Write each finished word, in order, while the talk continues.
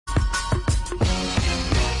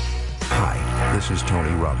This is Tony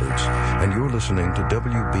Roberts, and you're listening to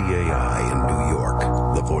WBAI in New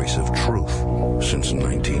York, the voice of truth since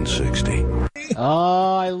 1960.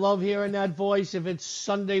 Oh, I love hearing that voice. If it's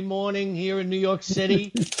Sunday morning here in New York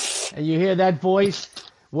City and you hear that voice,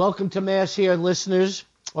 welcome to Mass here, listeners,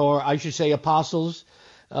 or I should say apostles.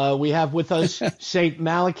 We have with us Saint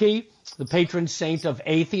Malachi, the patron saint of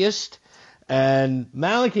atheists. And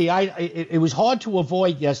Malachi, it was hard to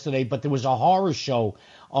avoid yesterday, but there was a horror show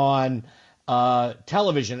on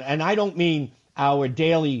television. And I don't mean our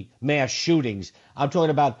daily mass shootings. I'm talking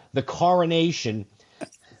about the coronation.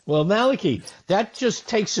 Well, Malachi, that just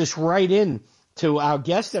takes us right in to our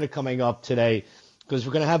guests that are coming up today, because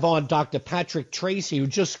we're going to have on Dr. Patrick Tracy, who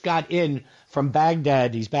just got in from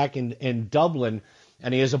Baghdad. He's back in Dublin,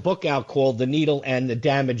 and he has a book out called The Needle and the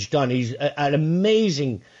Damage Done. He's an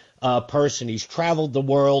amazing person. He's traveled the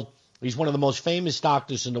world. He's one of the most famous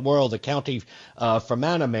doctors in the world, the County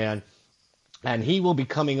Fermanagh man, and he will be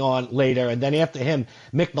coming on later. And then after him,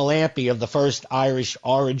 Mick Malampy of the First Irish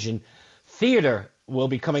Origin Theatre will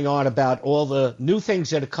be coming on about all the new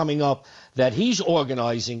things that are coming up that he's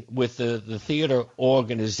organizing with the theater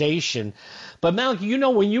organization. But Malachi, you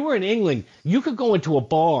know, when you were in England, you could go into a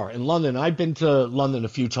bar in London. I've been to London a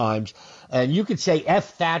few times, and you could say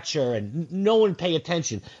F Thatcher and no one pay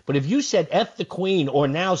attention. But if you said F the Queen or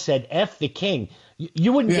now said F the King,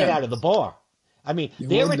 you wouldn't get out of the bar. I mean,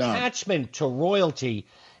 their attachment to royalty,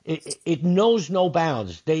 it knows no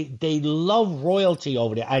bounds. They love royalty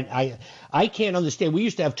over there. I can't understand. We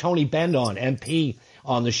used to have Tony Benn on, MP,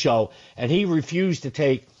 on the show, and he refused to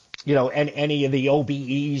take, you know, any of the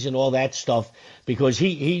OBEs and all that stuff because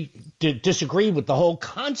he disagreed with the whole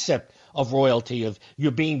concept of royalty, of you're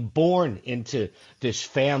being born into this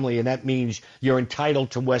family, and that means you're entitled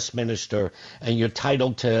to Westminster and you're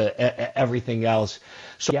entitled to everything else.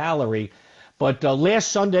 So, gallery. But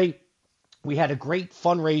last Sunday, we had a great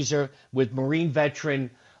fundraiser with Marine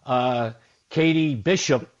veteran Katie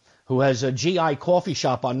Bishop, who has a GI coffee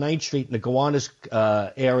shop on 9th Street in the Gowanus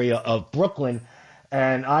area of Brooklyn.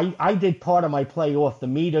 And I did part of my play off the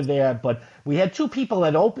meter there, but we had two people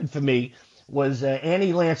that opened for me. Was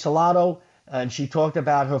Annie Lancellato, and she talked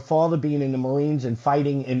about her father being in the Marines and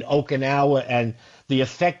fighting in Okinawa and the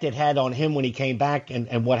effect it had on him when he came back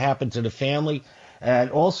and what happened to the family.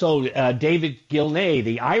 And also David Gilna,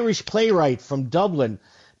 the Irish playwright from Dublin,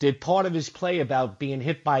 did part of his play about being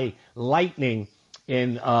hit by lightning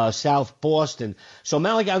in South Boston. So,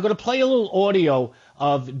 Malachi, I'm going to play a little audio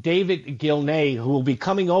of David Gilna, who will be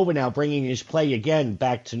coming over now, bringing his play again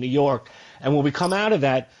back to New York. And when we come out of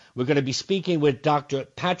that, we're going to be speaking with Dr.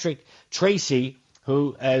 Patrick Tracy,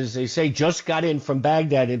 who, as they say, just got in from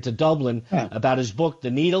Baghdad into Dublin, about his book,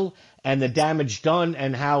 The Needle and the Damage Done,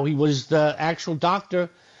 and how he was the actual doctor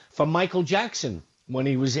for Michael Jackson when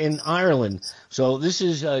he was in Ireland. So this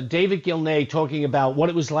is David Gilna talking about what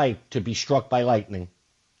it was like to be struck by lightning.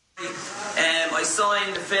 I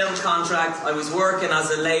signed the film contract. I was working as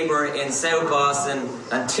a labourer in South Boston,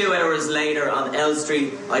 and 2 hours later on L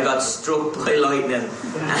Street, I got struck by lightning.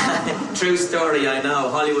 True story, I know.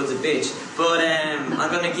 Hollywood's a bitch. But I'm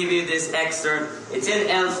going to give you this excerpt. It's in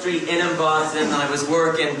L Street, in Boston, and I was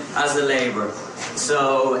working as a labourer.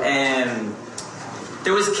 So,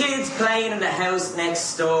 there was kids playing in the house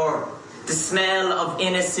next door. The smell of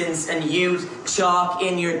innocence and youth, chalk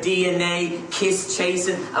in your DNA, kiss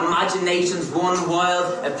chasing, imaginations run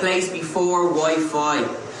wild, a place before Wi-Fi.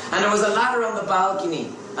 And there was a ladder on the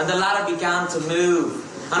balcony, and the ladder began to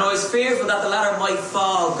move. And I was fearful that the ladder might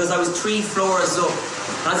fall because I was 3 floors up.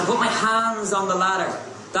 And as I put my hands on the ladder,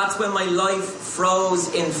 that's when my life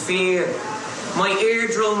froze in fear. My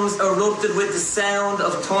eardrums erupted with the sound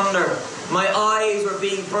of thunder. My eyes were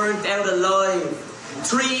being burnt out alive.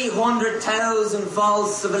 300,000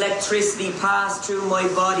 volts of electricity passed through my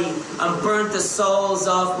body and burnt the soles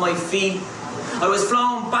off my feet. I was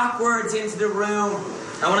flown backwards into the room,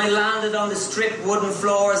 and when I landed on the stripped wooden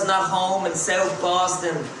floors in that home in South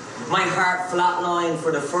Boston, my heart flatlined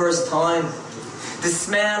for the first time. The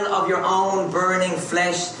smell of your own burning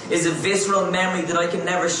flesh is a visceral memory that I can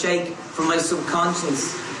never shake from my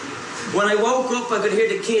subconscious. When I woke up, I could hear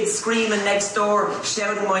the kids screaming next door,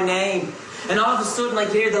 shouting my name. And all of a sudden, I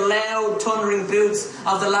could hear the loud, thundering boots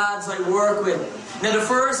of the lads I work with. Now, the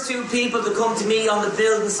first 2 people to come to me on the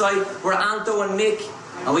building site were Anto and Mick.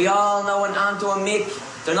 And we all know in Anto and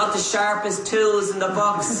Mick, they're not the sharpest tools in the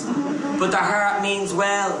box, but their heart means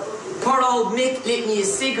well. Poor old Mick lit me a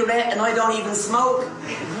cigarette, and I don't even smoke.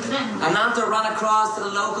 And Anto ran across to the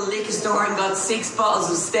local liquor store and got 6 bottles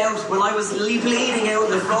of stout when I was bleeding out on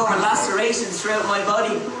the floor and lacerations throughout my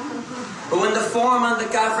body. But when the foreman, the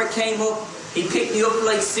gaffer, came up, he picked me up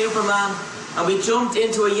like Superman, and we jumped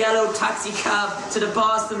into a yellow taxi cab to the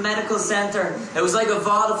Boston Medical Centre. It was like a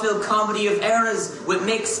vaudeville comedy of eras, with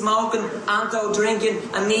Mick smoking, Anto drinking,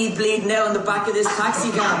 and me bleeding out in the back of this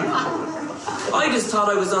taxi cab. I just thought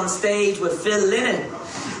I was on stage with Phil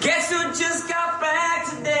Lynott. Guess who just got back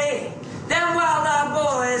today? Them wild-eyed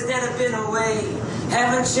boys that have been away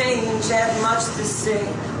haven't changed, had much to say.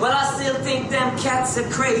 Well, I still think them cats are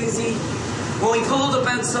crazy. When we pulled up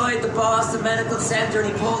outside the Boston Medical Centre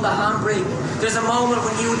and he pulled the handbrake, there's a moment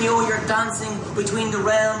when you know you're dancing between the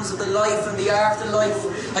realms of the life and the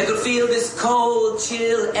afterlife. I could feel this cold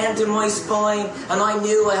chill enter my spine, and I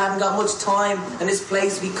knew I hadn't got much time in this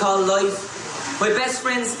place we call life. My best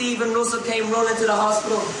friend Stephen Russell came running to the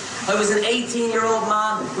hospital. I was an 18-year-old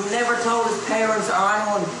man who never told his parents or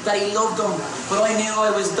anyone that he loved them, but I knew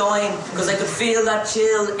I was dying because I could feel that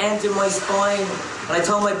chill enter my spine. And I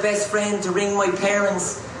told my best friend to ring my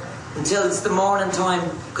parents until it's the morning time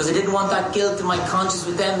because I didn't want that guilt in my conscience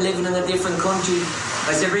with them living in a different country.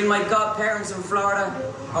 I said ring my godparents in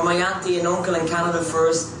Florida or my auntie and uncle in Canada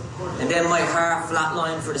first, and then my heart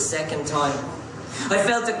flatlined for the second time. I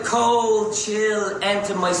felt a cold chill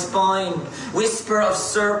enter my spine, whisper of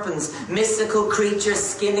serpents, mystical creatures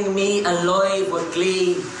skinning me alive with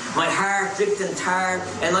glee. My heart dripped and tired,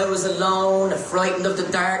 and I was alone, frightened of the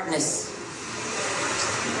darkness.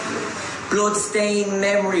 Blood-stained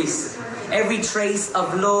memories. Every trace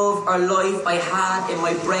of love or life I had in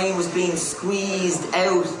my brain was being squeezed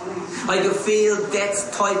out. I could feel death's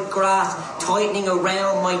tight grasp tightening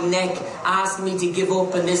around my neck, asking me to give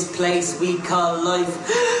up in this place we call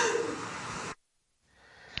life.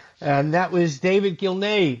 And that was David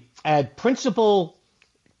Gilna at Principal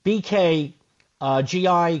BK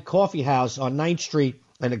GI Coffee House on 9th Street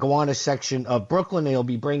in the Gilna section of Brooklyn. They'll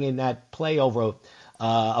be bringing that play over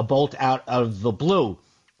A Bolt Out of the Blue.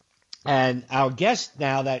 And our guest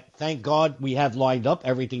now that, thank God, we have lined up,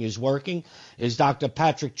 everything is working, is Dr.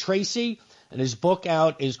 Patrick Tracy. And his book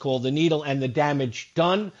out is called The Needle and the Damage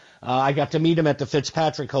Done. I got to meet him at the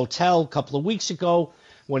Fitzpatrick Hotel a couple of weeks ago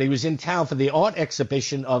when he was in town for the art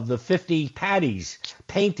exhibition of the 50 Paddies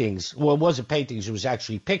paintings. Well, it wasn't paintings, it was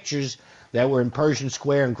actually pictures that were in Pershing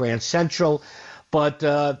Square and Grand Central. But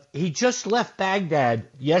he just left Baghdad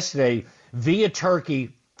yesterday via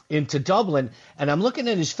Turkey into Dublin, and I'm looking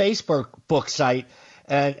at his Facebook book site,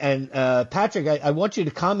 and Patrick, I want you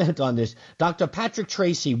to comment on this. Dr. Patrick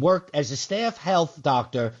Tracy worked as a staff health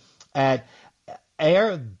doctor at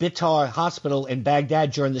Air Bitar Hospital in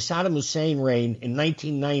Baghdad during the Saddam Hussein reign in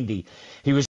 1990. He was